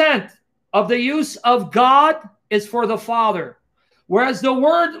 99% of the use of God is for the Father. Whereas the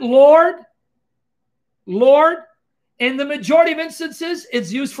word Lord, in the majority of instances,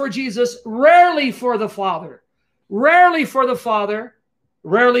 it's used for Jesus, rarely for the Father. Rarely for the Father,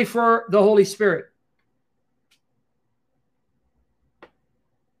 rarely for the Holy Spirit.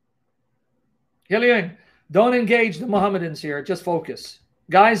 Helion, don't engage the Mohammedans here. Just focus.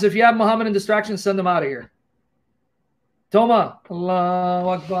 Guys, if you have Mohammedan distractions, send them out of here. Toma, Allahu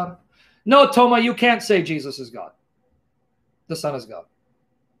Akbar. No, Toma, you can't say Jesus is God. The Son is God.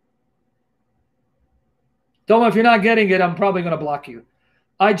 Toma, if you're not getting it, I'm probably going to block you.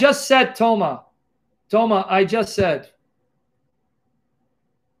 I just said, Toma, I just said,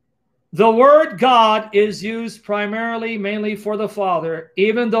 the word God is used primarily, mainly for the Father,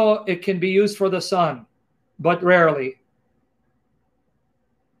 even though it can be used for the Son, but rarely.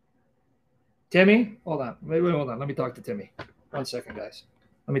 Timmy, hold on. Wait, hold on. Let me talk to Timmy. 1 second, guys.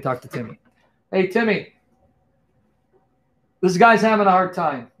 Let me talk to Timmy. Hey, Timmy. This guy's having a hard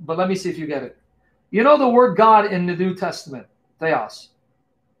time, but let me see if you get it. You know the word God in the New Testament, theos.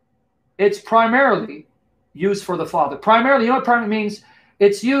 It's primarily used for the Father. Primarily, you know what primarily means?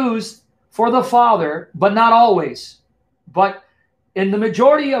 It's used for the Father, but not always. But in the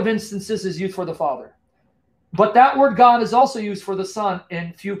majority of instances, is used for the Father. But that word God is also used for the Son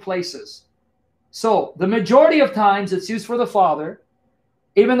in few places. So the majority of times it's used for the Father,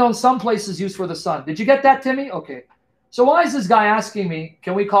 even though in some places used for the Son. Did you get that, Timmy? Okay. So why is this guy asking me,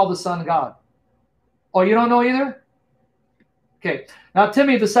 can we call the Son God? Oh, you don't know either? Okay. Now,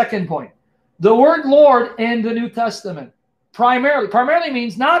 Timmy, the second point. The word Lord in the New Testament primarily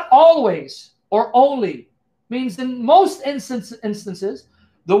means not always or only. Means in most instances,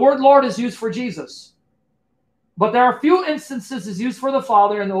 the word Lord is used for Jesus. But there are few instances it's used for the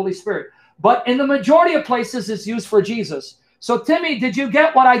Father and the Holy Spirit. But in the majority of places, it's used for Jesus. So, Timmy, did you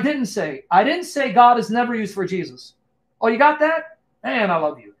get what I didn't say? I didn't say God is never used for Jesus. Oh, you got that? Man, I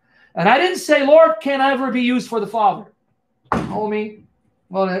love you. And I didn't say Lord can't ever be used for the Father. Homie,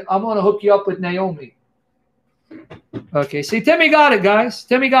 I'm going to hook you up with Naomi. Okay, see, Timmy got it, guys.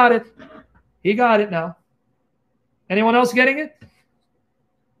 Timmy got it. He got it now. Anyone else getting it?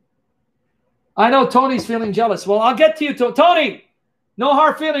 I know Tony's feeling jealous. Well, I'll get to you, Tony. No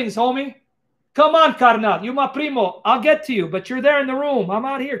hard feelings, homie. Come on, carnal. You my primo. I'll get to you, but you're there in the room. I'm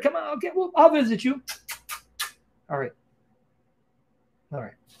out here. Come on, I'll visit you. All right. All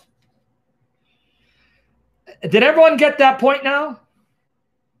right. Did everyone get that point now?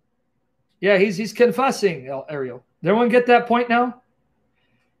 Yeah, he's confessing, Ariel. Did everyone get that point now?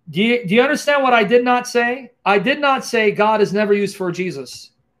 Do you understand what I did not say? I did not say God is never used for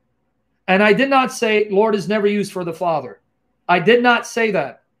Jesus. And I did not say Lord is never used for the Father. I did not say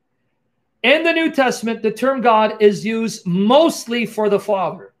that. In the New Testament, the term God is used mostly for the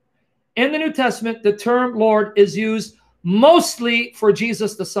Father. In the New Testament, the term Lord is used mostly for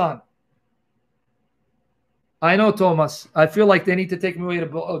Jesus the Son. I know, Thomas. I feel like they need to take me away to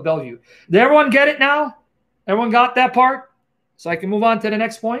Bellevue. Did everyone get it now? Everyone got that part? So I can move on to the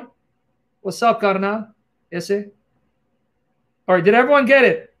next point? What's up, Karna? Ese? All right, did everyone get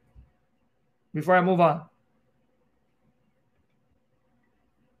it? Before I move on.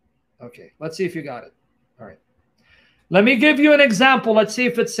 Okay, let's see if you got it. All right. Let me give you an example. Let's see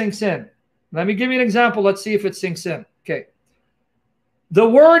if it sinks in. Let me give you an example. Let's see if it sinks in. Okay. The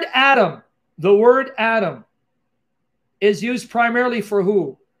word Adam is used primarily for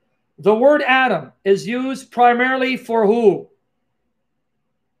who? The word Adam is used primarily for who?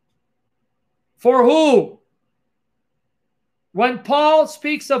 For who? When Paul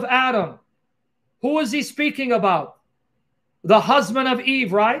speaks of Adam, who is he speaking about? The husband of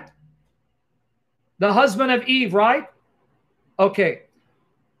Eve, right? The husband of Eve, right? Okay.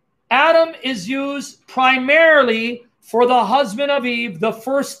 Adam is used primarily for the husband of Eve, the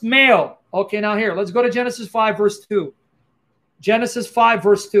first male. Okay, now here, let's go to Genesis 5, verse 2. Genesis 5,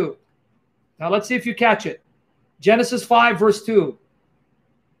 verse 2. Now let's see if you catch it. Genesis 5, verse 2.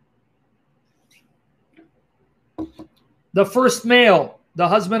 The first male, the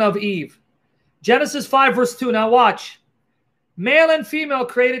husband of Eve. Genesis 5, verse 2. Now watch. Male and female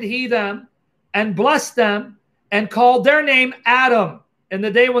created he them, and blessed them, and called their name Adam in the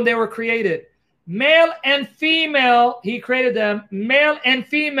day when they were created. Male and female, he created them. Male and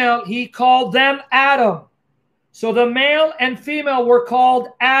female, he called them Adam. So the male and female were called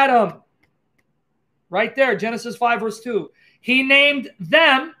Adam. Right there, Genesis 5, verse 2. He named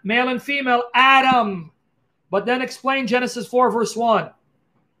them, male and female, Adam. But then explain Genesis 4, verse 1.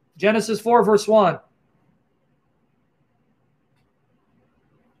 Genesis 4, verse 1.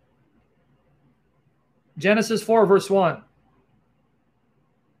 Genesis 4, verse 1.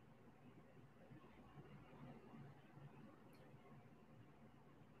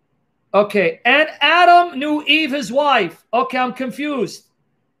 Okay, and Adam knew Eve, his wife. Okay, I'm confused.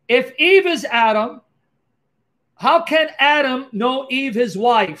 If Eve is Adam, how can Adam know Eve, his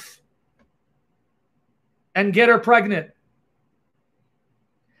wife, and get her pregnant?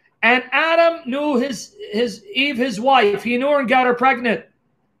 And Adam knew Eve, his wife. He knew her and got her pregnant.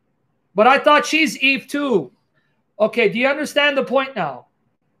 But I thought she's Eve too. Okay, do you understand the point now?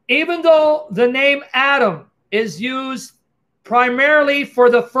 Even though the name Adam is used primarily for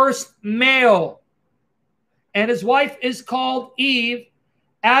the first male, and his wife is called Eve,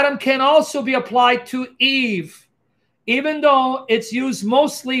 Adam can also be applied to Eve. Even though it's used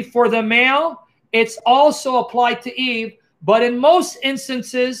mostly for the male, it's also applied to Eve, but in most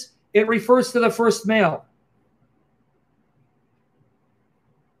instances, it refers to the first male.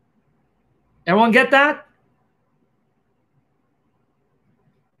 Everyone get that?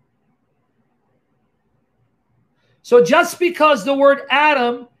 So just because the word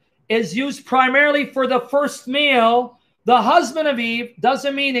Adam is used primarily for the first male, the husband of Eve,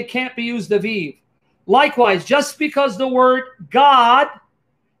 doesn't mean it can't be used of Eve. Likewise, just because the word God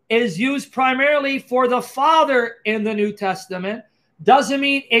is used primarily for the Father in the New Testament, doesn't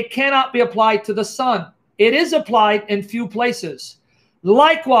mean it cannot be applied to the Son. It is applied in few places.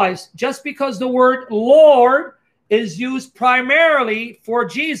 Likewise, just because the word Lord is used primarily for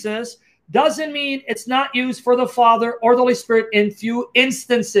Jesus, doesn't mean it's not used for the Father or the Holy Spirit in few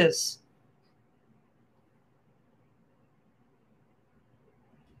instances.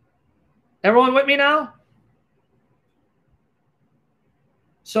 Everyone with me now?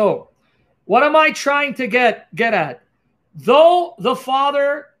 So, what am I trying to get at? Though the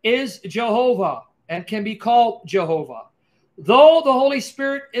Father is Jehovah and can be called Jehovah, though the Holy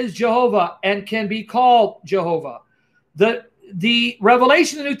Spirit is Jehovah and can be called Jehovah, the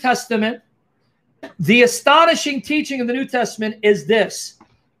revelation of the New Testament, the astonishing teaching of the New Testament is this: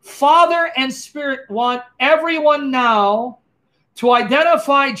 Father and Spirit want everyone now to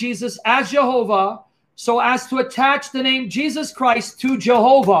identify Jesus as Jehovah so as to attach the name Jesus Christ to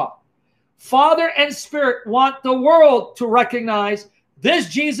Jehovah. Father and Spirit want the world to recognize this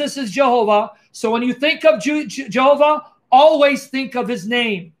Jesus is Jehovah. So when you think of Jehovah, always think of his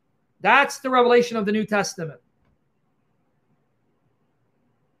name. That's the revelation of the New Testament.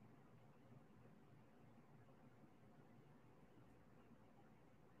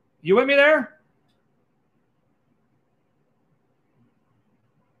 You with me there?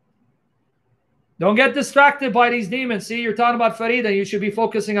 Don't get distracted by these demons. See, you're talking about Farida. You should be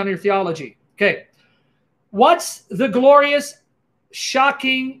focusing on your theology. Okay. What's the glorious,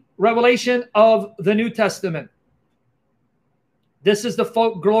 shocking revelation of the New Testament? This is the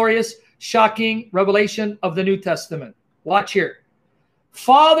glorious, shocking revelation of the New Testament. Watch here.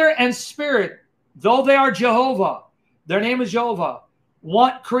 Father and Spirit, though they are Jehovah, their name is Jehovah,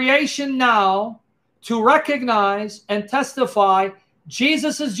 want creation now to recognize and testify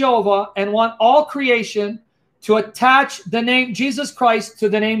Jesus is Jehovah, and want all creation to attach the name Jesus Christ to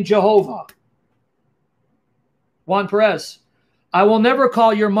the name Jehovah. Juan Perez, I will never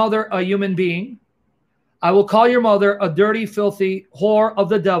call your mother a human being. I will call your mother a dirty, filthy whore of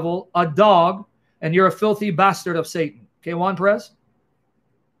the devil, a dog, and you're a filthy bastard of Satan. Okay, Juan Perez?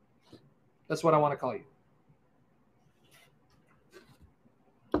 That's what I want to call you.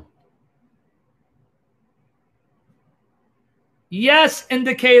 Yes,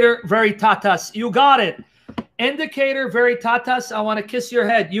 Indicator Veritatis. You got it. Indicator Veritatis, I want to kiss your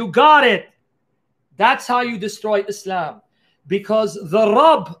head. You got it. That's how you destroy Islam. Because the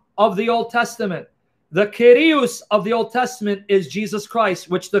Rabb of the Old Testament, the Kyrios of the Old Testament is Jesus Christ,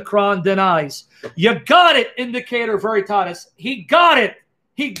 which the Quran denies. You got it, Indicator Veritatis. He got it.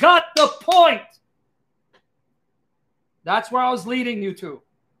 He got the point. That's where I was leading you to.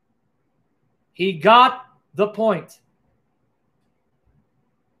 He got the point.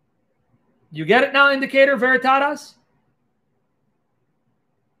 You get it now, Indicator Veritatis?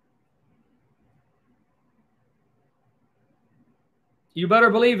 You better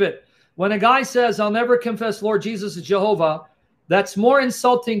believe it. When a guy says, I'll never confess Lord Jesus is Jehovah, that's more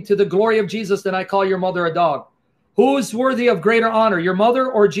insulting to the glory of Jesus than I call your mother a dog. Who's worthy of greater honor, your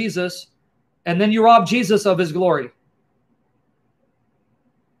mother or Jesus? And then you rob Jesus of his glory.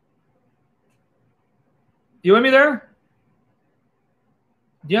 You with me there?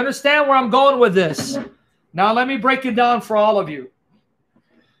 Do you understand where I'm going with this? Now let me break it down for all of you.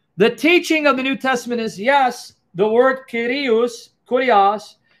 The teaching of the New Testament is, yes, the word Kyrios,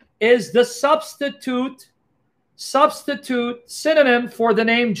 Kurios, is the substitute synonym for the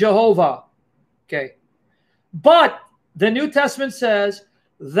name Jehovah. Okay. But the New Testament says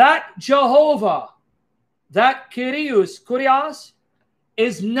that Jehovah, that Kyrios, Kurios,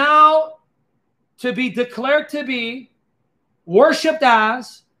 is now to be declared to be worshipped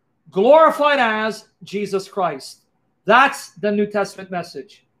as, glorified as Jesus Christ. That's the New Testament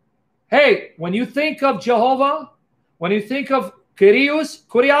message. Hey, when you think of Jehovah, when you think of Kyrios,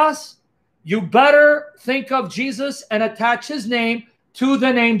 Kurios, you better think of Jesus and attach his name to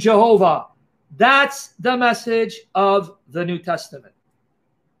the name Jehovah. That's the message of the New Testament.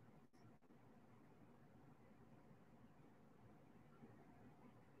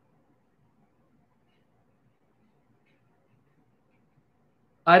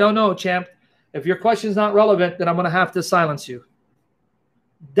 I don't know, champ. If your question is not relevant, then I'm going to have to silence you.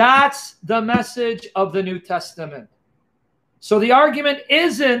 That's the message of the New Testament. So the argument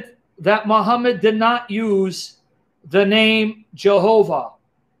isn't that Muhammad did not use the name Jehovah.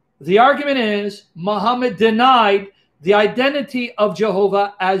 The argument is Muhammad denied the identity of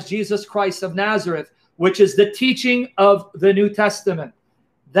Jehovah as Jesus Christ of Nazareth, which is the teaching of the New Testament.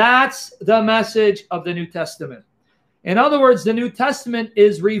 That's the message of the New Testament. In other words, the New Testament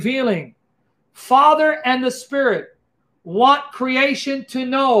is revealing Father and the Spirit want creation to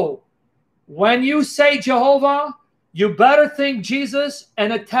know when you say Jehovah, you better think Jesus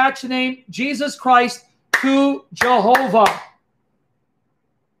and attach the name Jesus Christ to Jehovah.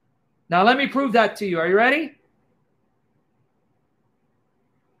 Now let me prove that to you. Are you ready?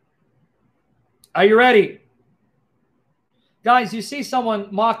 Are you ready? Guys, you see someone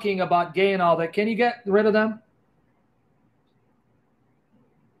mocking about gay and all that. Can you get rid of them?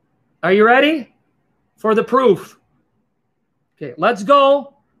 Are you ready for the proof? Okay, let's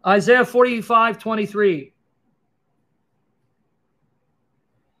go. Isaiah 45:23.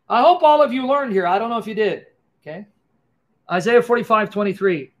 I hope all of you learned here. I don't know if you did. Okay. Isaiah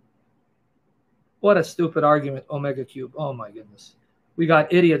 45:23. What a stupid argument, Omega Cube. Oh my goodness. We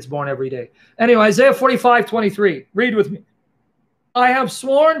got idiots born every day. Anyway, Isaiah 45:23. Read with me. I have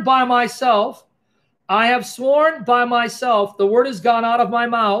sworn by myself. I have sworn by myself. The word has gone out of my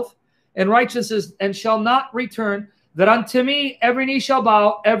mouth. And righteousness and shall not return, that unto me every knee shall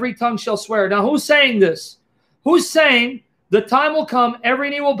bow, every tongue shall swear. Now, who's saying this? Who's saying the time will come, every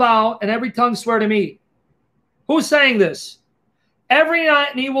knee will bow, and every tongue swear to me? Who's saying this? Every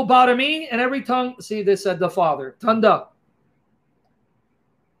knee will bow to me, and every tongue, see, they said the Father. Tunda.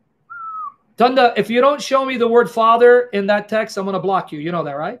 Tunda, if you don't show me the word Father in that text, I'm going to block you. You know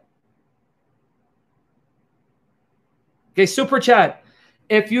that, right? Okay, Super Chat.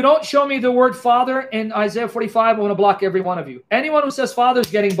 If you don't show me the word Father in Isaiah 45, I'm going to block every one of you. Anyone who says Father is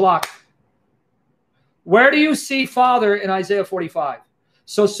getting blocked. Where do you see Father in Isaiah 45?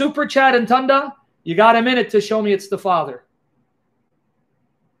 So Super Chat and Tunda, you got a minute to show me it's the Father.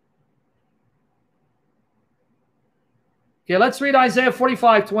 Okay, let's read Isaiah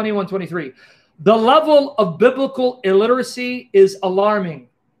 45, 21, 23. The level of biblical illiteracy is alarming.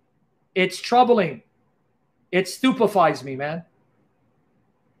 It's troubling. It stupefies me, man.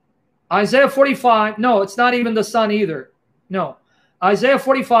 Isaiah 45. No, it's not even the Son either. No. Isaiah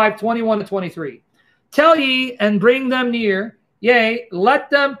 45, 21 to 23. Tell ye and bring them near. Yea, let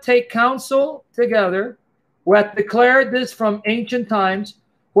them take counsel together, who hath declared this from ancient times,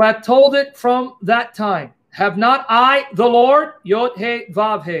 who hath told it from that time. Have not I the Lord? Yod he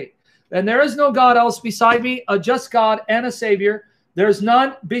vav he. And there is no God else beside me, a just God and a Savior. There's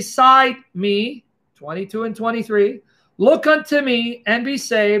none beside me. 22 and 23. Look unto me and be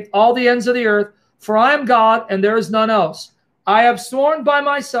saved, all the ends of the earth, for I am God and there is none else. I have sworn by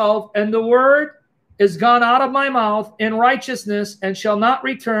myself, and the word is gone out of my mouth in righteousness, and shall not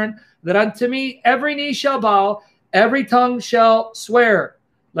return, that unto me every knee shall bow, every tongue shall swear.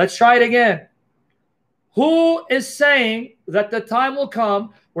 Let's try it again. Who is saying that the time will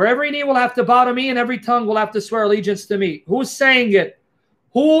come where every knee will have to bow to me and every tongue will have to swear allegiance to me? Who's saying it?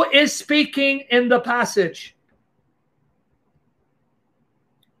 Who is speaking in the passage?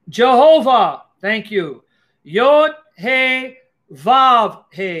 Jehovah. Thank you. Yod he vav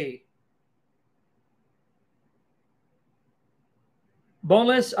he.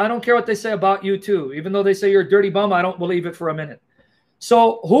 Boneless, I don't care what they say about you too. Even though they say you're a dirty bum, I don't believe it for a minute.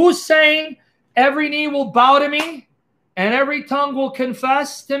 So who's saying every knee will bow to me and every tongue will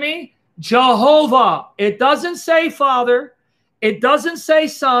confess to me? Jehovah. It doesn't say Father. It doesn't say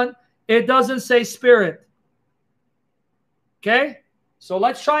Son. It doesn't say Spirit. Okay? So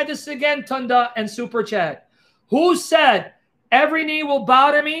let's try this again, Tunda and Super Chad. Who said every knee will bow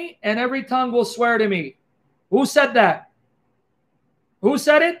to me and every tongue will swear to me? Who said that? Who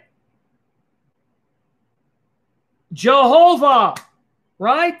said it? Jehovah,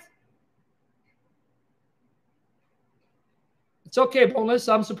 right? It's okay, Boneless.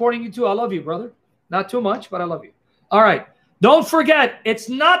 I'm supporting you too. I love you, brother. Not too much, but I love you. All right. Don't forget, it's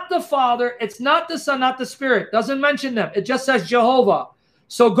not the Father, it's not the Son, not the Spirit. Doesn't mention them. It just says Jehovah.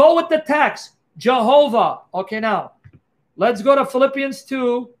 So go with the text, Jehovah. Okay, now, let's go to Philippians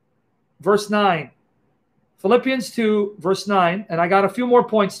 2, verse 9. Philippians 2, verse 9. And I got a few more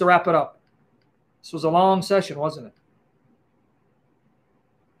points to wrap it up. This was a long session, wasn't it?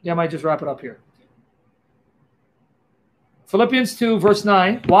 Yeah, I might just wrap it up here. Philippians 2, verse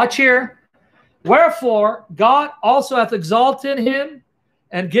 9. Watch here. Wherefore, God also hath exalted him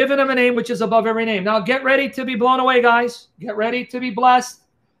and given him a name which is above every name. Now, get ready to be blown away, guys. Get ready to be blessed.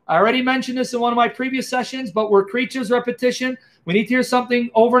 I already mentioned this in one of my previous sessions, but we're creatures of repetition. We need to hear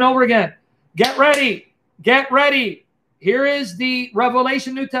something over and over again. Get ready. Get ready. Here is the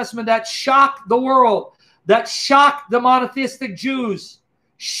Revelation New Testament that shocked the world, that shocked the monotheistic Jews,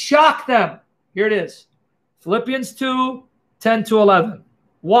 shocked them. Here it is. Philippians 2, 10 to 11.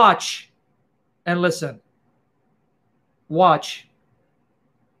 Watch and listen. Watch.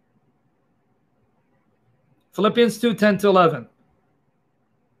 Philippians 2, 10 to 11.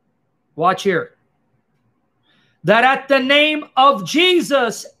 Watch here. That at the name of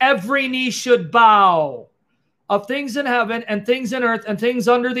Jesus, every knee should bow, of things in heaven and things in earth and things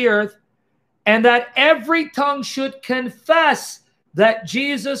under the earth, and that every tongue should confess that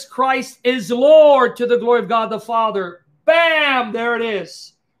Jesus Christ is Lord, to the glory of God the Father. Bam! There it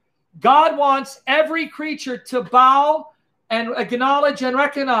is. God wants every creature to bow and acknowledge and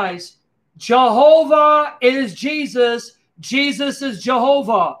recognize Jehovah is Jesus. Jesus is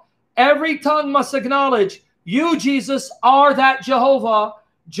Jehovah. Every tongue must acknowledge you, Jesus, are that Jehovah.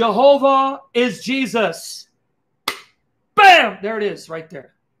 Jehovah is Jesus. Bam! There it is right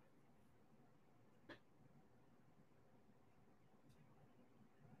there.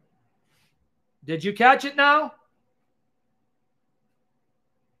 Did you catch it now?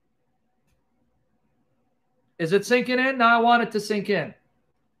 Is it sinking in? Now I want it to sink in.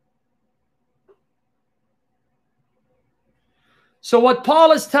 So what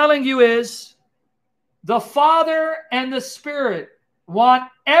Paul is telling you is the Father and the Spirit want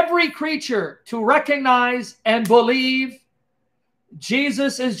every creature to recognize and believe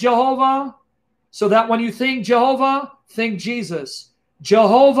Jesus is Jehovah, so that when you think Jehovah, think Jesus.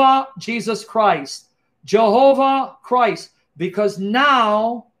 Jehovah, Jesus Christ. Jehovah, Christ. Because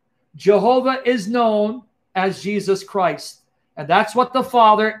now Jehovah is known as Jesus Christ. And that's what the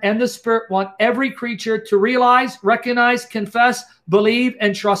Father and the Spirit want every creature to realize, recognize, confess, believe,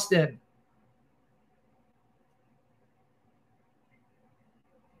 and trust in.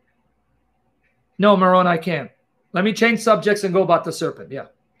 No, Marone, I can't. Let me change subjects and go about the serpent. Yeah.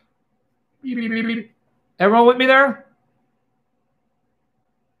 Everyone with me there?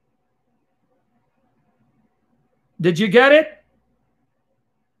 Did you get it?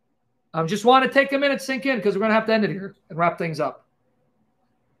 I just want to take a minute to sink in because we're going to have to end it here and wrap things up.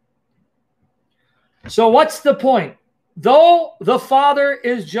 So what's the point? Though the Father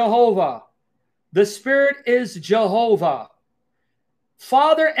is Jehovah, the Spirit is Jehovah.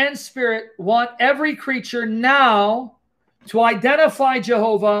 Father and Spirit want every creature now to identify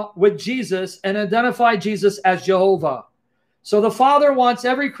Jehovah with Jesus and identify Jesus as Jehovah. So the Father wants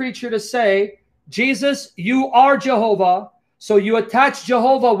every creature to say, Jesus, you are Jehovah. So you attach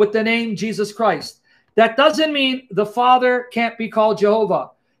Jehovah with the name Jesus Christ. That doesn't mean the Father can't be called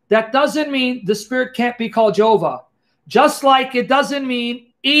Jehovah. That doesn't mean the Spirit can't be called Jehovah. Just like it doesn't mean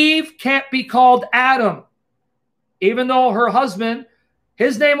Eve can't be called Adam. Even though her husband,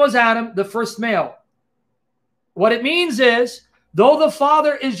 his name was Adam, the first male. What it means is, though the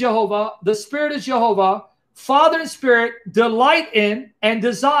Father is Jehovah, the Spirit is Jehovah, Father and Spirit delight in and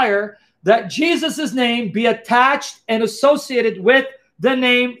desire that Jesus' name be attached and associated with the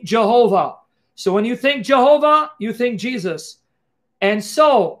name Jehovah. So when you think Jehovah, you think Jesus. And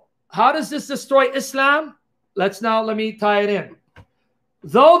so, how does this destroy Islam? Let me tie it in.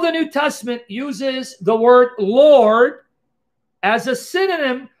 Though the New Testament uses the word Lord as a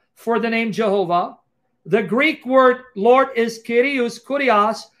synonym for the name Jehovah, the Greek word Lord is Kyrios,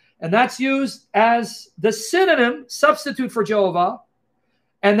 Kurios, and that's used as the synonym, substitute for Jehovah.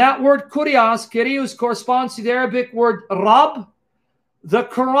 And that word Kurios, Kyrios, corresponds to the Arabic word Rab. The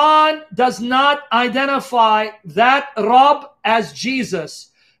Quran does not identify that Rab as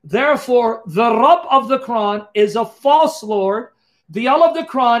Jesus. Therefore, the Rab of the Quran is a false Lord. The Allah of the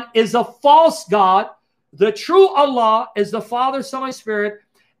Quran is a false God. The true Allah is the Father, Son, and Spirit.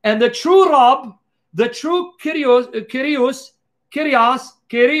 And the true Rab, the true Kyrios,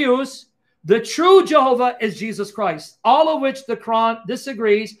 the true Jehovah is Jesus Christ. All of which the Quran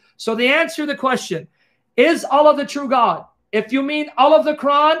disagrees. So the answer to the question, is Allah the true God? If you mean Allah of the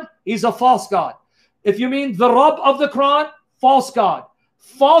Quran, he's a false God. If you mean the Rab of the Quran, false God.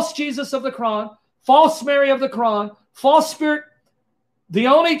 False Jesus of the Quran, false Mary of the Quran, false Spirit. The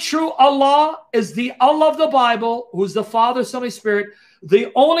only true Allah is the Allah of the Bible, who's the Father, Son, and Spirit.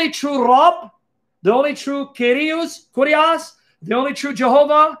 The only true Rab, the only true Kurios, the only true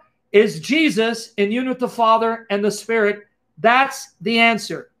Jehovah is Jesus in union with the Father and the Spirit. That's the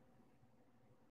answer.